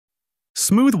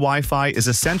Smooth Wi-Fi is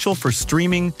essential for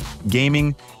streaming,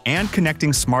 gaming, and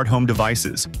connecting smart home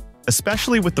devices,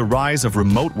 especially with the rise of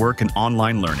remote work and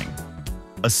online learning.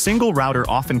 A single router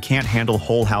often can't handle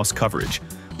whole house coverage,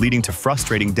 leading to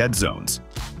frustrating dead zones.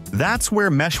 That's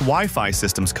where mesh Wi-Fi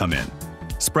systems come in,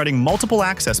 spreading multiple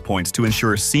access points to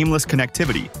ensure seamless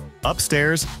connectivity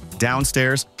upstairs,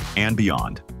 downstairs, and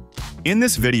beyond. In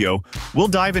this video, we'll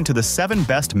dive into the 7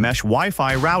 best mesh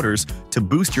Wi-Fi routers to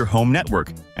boost your home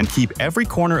network and keep every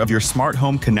corner of your smart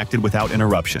home connected without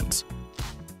interruptions.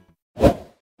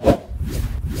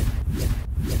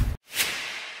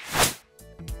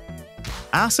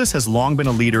 ASUS has long been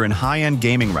a leader in high-end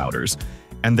gaming routers,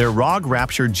 and their ROG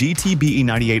Rapture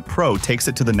GT-BE98 Pro takes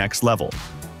it to the next level.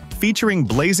 Featuring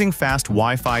blazing fast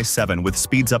Wi-Fi 7 with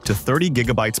speeds up to 30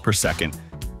 GB per second,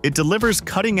 it delivers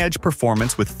cutting-edge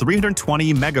performance with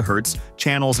 320 MHz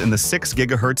channels in the 6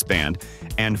 GHz band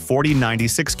and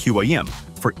 4096 QAM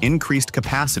for increased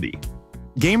capacity.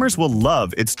 Gamers will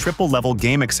love its triple-level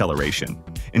game acceleration,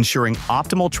 ensuring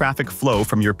optimal traffic flow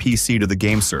from your PC to the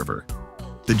game server.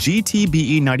 The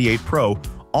GT-BE98 Pro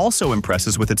also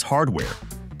impresses with its hardware: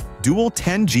 dual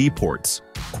 10G ports,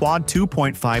 quad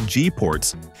 2.5G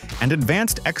ports, and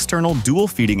advanced external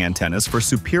dual-feeding antennas for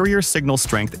superior signal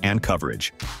strength and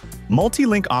coverage.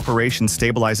 Multi-link operation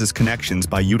stabilizes connections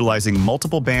by utilizing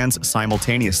multiple bands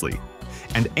simultaneously,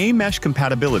 and A-mesh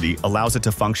compatibility allows it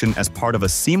to function as part of a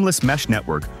seamless mesh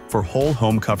network for whole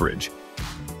home coverage.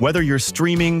 Whether you're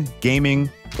streaming, gaming,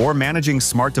 or managing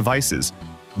smart devices,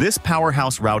 this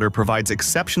powerhouse router provides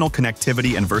exceptional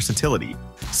connectivity and versatility,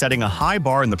 setting a high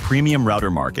bar in the premium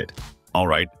router market.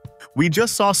 Alright, we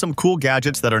just saw some cool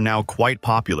gadgets that are now quite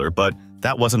popular, but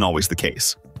that wasn't always the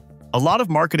case. A lot of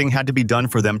marketing had to be done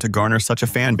for them to garner such a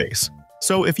fan base.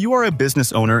 So if you are a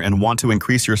business owner and want to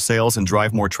increase your sales and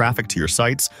drive more traffic to your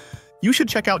sites, you should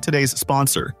check out today's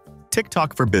sponsor, Tik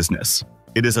Tok For Business.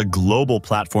 It is a global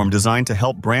platform designed to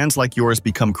help brands like yours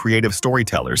become creative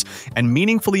storytellers and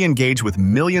meaningfully engage with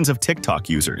millions of TikTok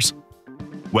users.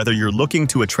 Whether you're looking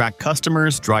to attract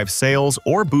customers, drive sales,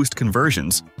 or boost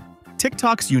conversions,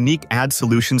 TikTok's unique ad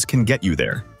solutions can get you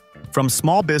there. From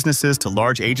small businesses to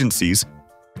large agencies,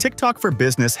 Tik Tok For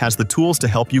Business has the tools to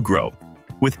help you grow.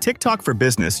 With Tik Tok For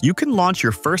Business, you can launch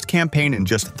your first campaign in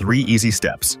just 3 easy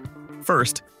steps.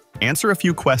 First, answer a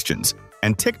few questions,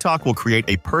 and TikTok will create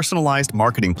a personalized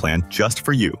marketing plan just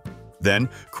for you. Then,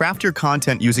 craft your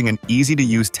content using an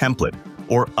easy-to-use template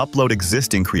or upload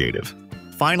existing creative.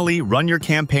 Finally, run your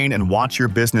campaign and watch your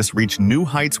business reach new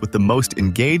heights with the most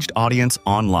engaged audience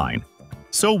online.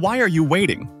 So why are you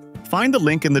waiting? Find the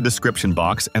link in the description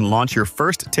box and launch your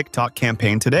first TikTok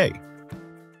campaign today.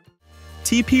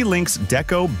 TPLink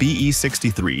Deco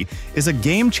B63 is a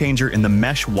game-changer in the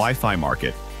mesh Wi-Fi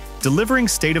market, delivering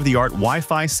state-of-the-art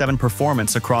Wi-Fi 7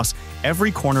 performance across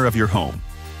every corner of your home.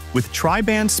 With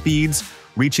tri-band speeds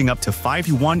reaching up to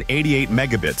 5188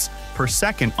 megabits per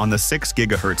second on the 6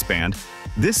 GHz band,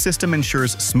 this system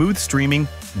ensures smooth streaming,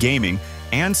 gaming,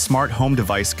 and smart home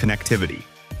device connectivity,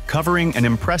 covering an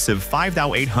impressive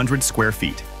 5,800 square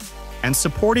feet. And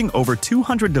supporting over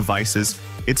 200 devices,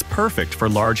 it's perfect for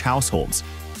large households.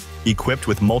 Equipped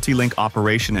with multi-link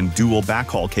operation and dual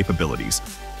backhaul capabilities,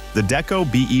 the Deco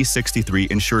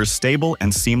BE63 ensures stable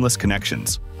and seamless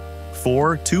connections.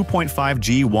 4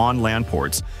 2.5G WAN LAN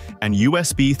ports and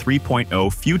USB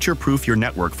 3.0 future-proof your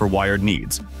network for wired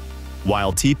needs,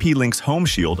 while TP-Link's Home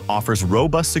Shield offers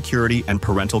robust security and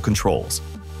parental controls.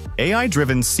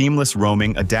 AI-driven seamless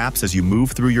roaming adapts as you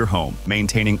move through your home,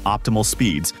 maintaining optimal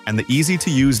speeds, and the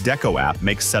easy-to-use Deco app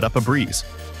makes setup a breeze.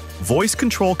 Voice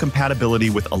control compatibility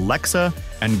with Alexa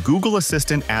and Google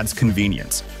Assistant adds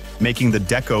convenience, making the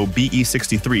Deco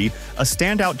BE63 a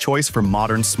standout choice for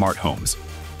modern smart homes.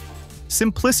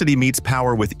 Simplicity meets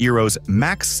power with Eos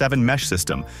Max 7 mesh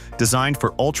system, designed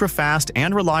for ultra-fast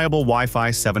and reliable Wi-Fi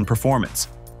 7 performance,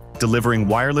 delivering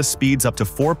wireless speeds up to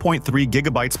 4.3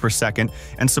 GB per second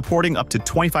and supporting up to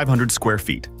 2,500 square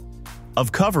feet.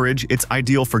 Of coverage, it's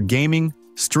ideal for gaming,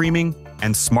 streaming,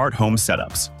 and smart home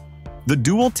setups. The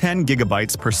dual 10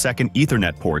 GB per second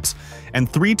Ethernet ports and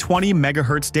 320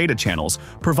 MHz data channels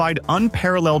provide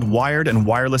unparalleled wired and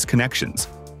wireless connections,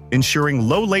 ensuring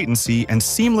low latency and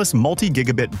seamless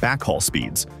multi-gigabit backhaul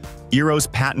speeds. Eos'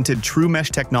 patented True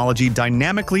Mesh technology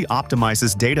dynamically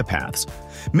optimizes data paths,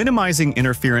 minimizing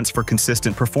interference for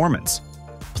consistent performance.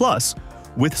 Plus,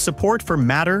 with support for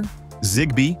Matter,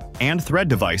 Zigbee, and Thread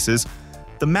devices,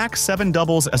 the Max 7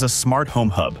 doubles as a smart home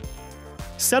hub.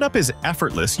 Setup is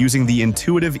effortless using the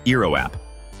intuitive Eero app,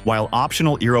 while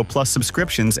optional Eero Plus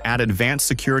subscriptions add advanced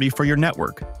security for your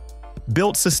network.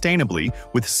 Built sustainably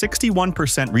with 61%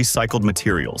 recycled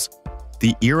materials,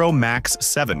 The Eos Max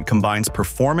 7 combines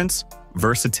performance,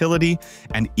 versatility,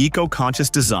 and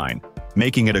eco-conscious design,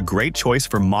 making it a great choice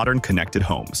for modern connected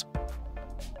homes.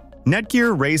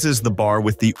 Netgear raises the bar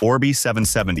with the Orbi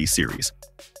 770 series,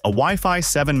 a Wi-Fi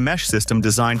 7 mesh system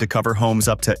designed to cover homes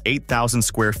up to 8,000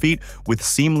 square feet with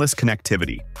seamless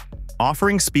connectivity.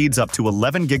 Offering speeds up to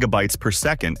 11 gigabytes per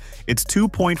second, it's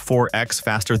 2.4x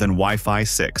faster than Wi-Fi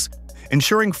 6,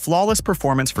 ensuring flawless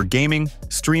performance for gaming,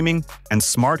 streaming, and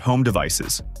smart home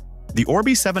devices. The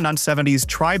Orbi 770's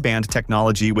tri-band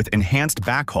technology with enhanced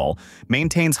backhaul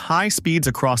maintains high speeds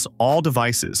across all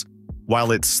devices,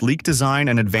 while its sleek design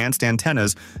and advanced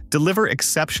antennas deliver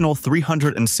exceptional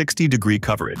 360-degree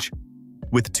coverage.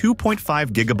 With 2.5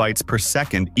 gigabytes per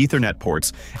second Ethernet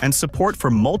ports and support for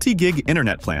multi-gig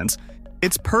internet plans,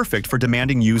 it's perfect for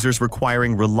demanding users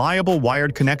requiring reliable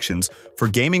wired connections for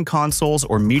gaming consoles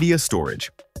or media storage.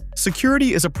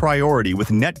 Security is a priority with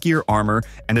Netgear Armor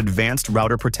and advanced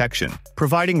router protection,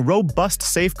 providing robust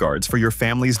safeguards for your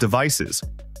family's devices.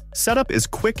 Setup is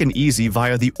quick and easy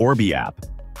via the Orbi app,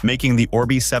 making the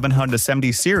Orbi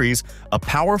 770 series a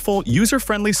powerful,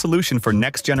 user-friendly solution for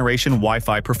next-generation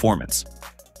Wi-Fi performance.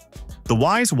 The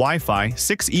Wyze WiFi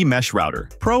 6E Mesh Router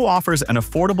Pro offers an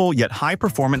affordable yet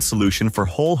high-performance solution for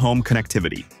whole-home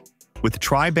connectivity. With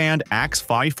tri-band AX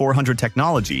 400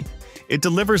 technology, it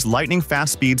delivers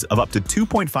lightning-fast speeds of up to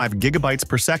 2.5 gigabytes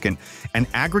per second and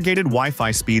aggregated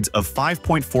Wi-Fi speeds of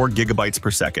 5.4 gigabytes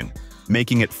per second,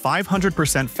 making it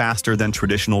 500% faster than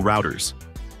traditional routers.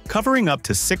 Covering up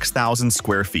to 6,000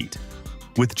 square feet.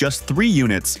 With just 3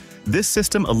 units, this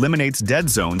system eliminates dead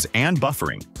zones and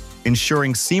buffering,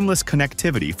 ensuring seamless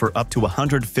connectivity for up to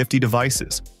 150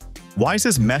 devices.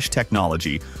 Wyze's mesh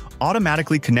technology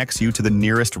automatically connects you to the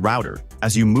nearest router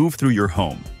as you move through your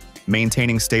home,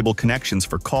 maintaining stable connections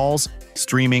for calls,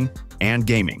 streaming, and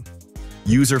gaming.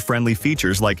 User-friendly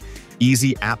features like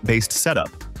easy app-based setup,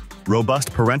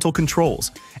 robust parental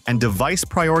controls, and device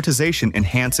prioritization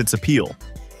enhance its appeal.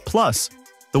 Plus,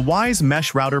 the Wyze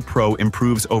Mesh Router Pro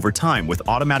improves over time with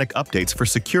automatic updates for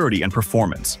security and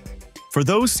performance. For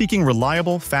those seeking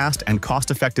reliable, fast, and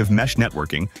cost-effective mesh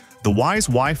networking, the Wyze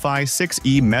WiFi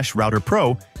 6E Mesh Router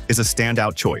Pro is a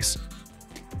standout choice.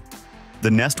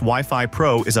 The Nest Wi-Fi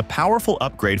Pro is a powerful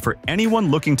upgrade for anyone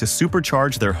looking to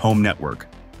supercharge their home network.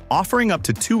 Offering up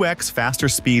to 2x faster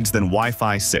speeds than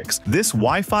Wi-Fi 6, this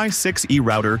Wi-Fi 6E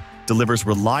router delivers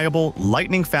reliable,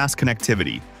 lightning-fast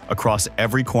connectivity across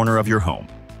every corner of your home.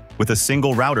 With a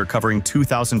single router covering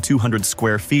 2,200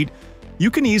 square feet, you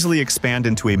can easily expand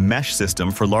into a mesh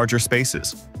system for larger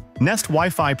spaces. Nest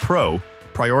Wi-Fi Pro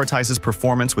prioritizes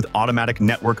performance with automatic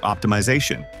network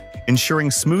optimization,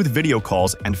 ensuring smooth video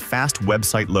calls and fast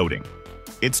website loading.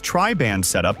 Its tri-band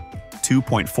setup,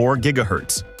 2.4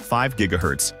 GHz, 5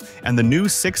 GHz, and the new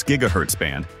 6 GHz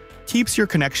band, keeps your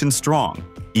connection strong,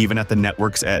 even at the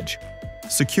network's edge.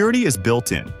 Security is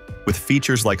built in, with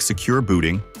features like secure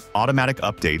booting, automatic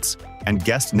updates, and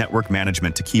guest network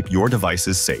management to keep your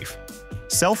devices safe.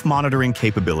 Self-monitoring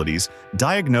capabilities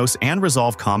diagnose and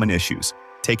resolve common issues,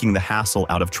 taking the hassle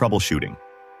out of troubleshooting.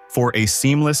 For a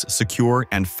seamless, secure,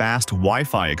 and fast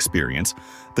Wi-Fi experience,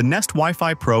 the Nest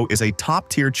Wi-Fi Pro is a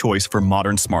top-tier choice for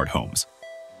modern smart homes.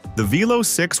 The Vilo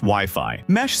 6 Wi-Fi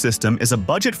mesh system is a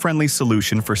budget-friendly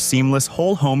solution for seamless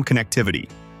whole-home connectivity.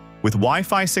 With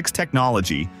Wi-Fi 6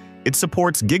 technology, it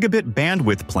supports gigabit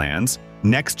bandwidth plans,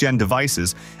 next-gen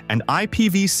devices, and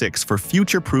IPv6 for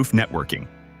future-proof networking.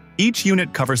 Each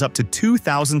unit covers up to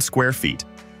 2,000 square feet,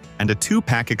 and a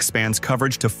 2-pack expands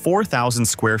coverage to 4,000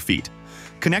 square feet,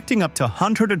 connecting up to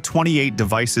 128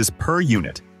 devices per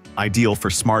unit, ideal for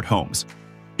smart homes.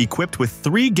 Equipped with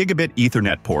 3 gigabit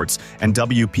Ethernet ports and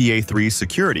WPA3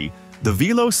 security, the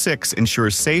Vilo 6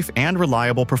 ensures safe and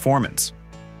reliable performance.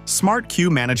 Smart queue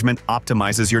management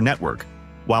optimizes your network,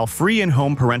 while free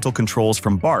in-home parental controls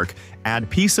from Bark add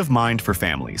peace of mind for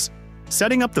families.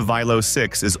 Setting up the Vilo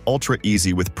 6 is ultra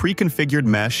easy with pre-configured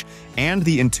mesh and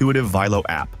the intuitive Vilo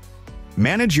app.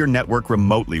 Manage your network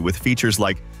remotely with features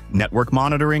like network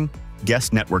monitoring,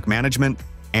 guest network management,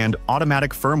 and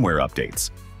automatic firmware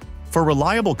updates. For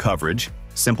reliable coverage,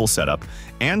 simple setup,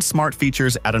 and smart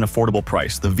features at an affordable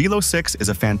price, the Vilo 6 is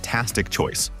a fantastic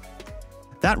choice.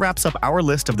 That wraps up our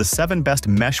list of the 7 best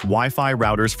mesh Wi-Fi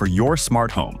routers for your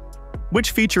smart home.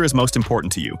 Which feature is most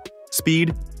important to you?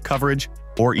 Speed, coverage,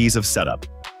 or ease of setup?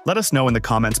 Let us know in the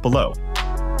comments below.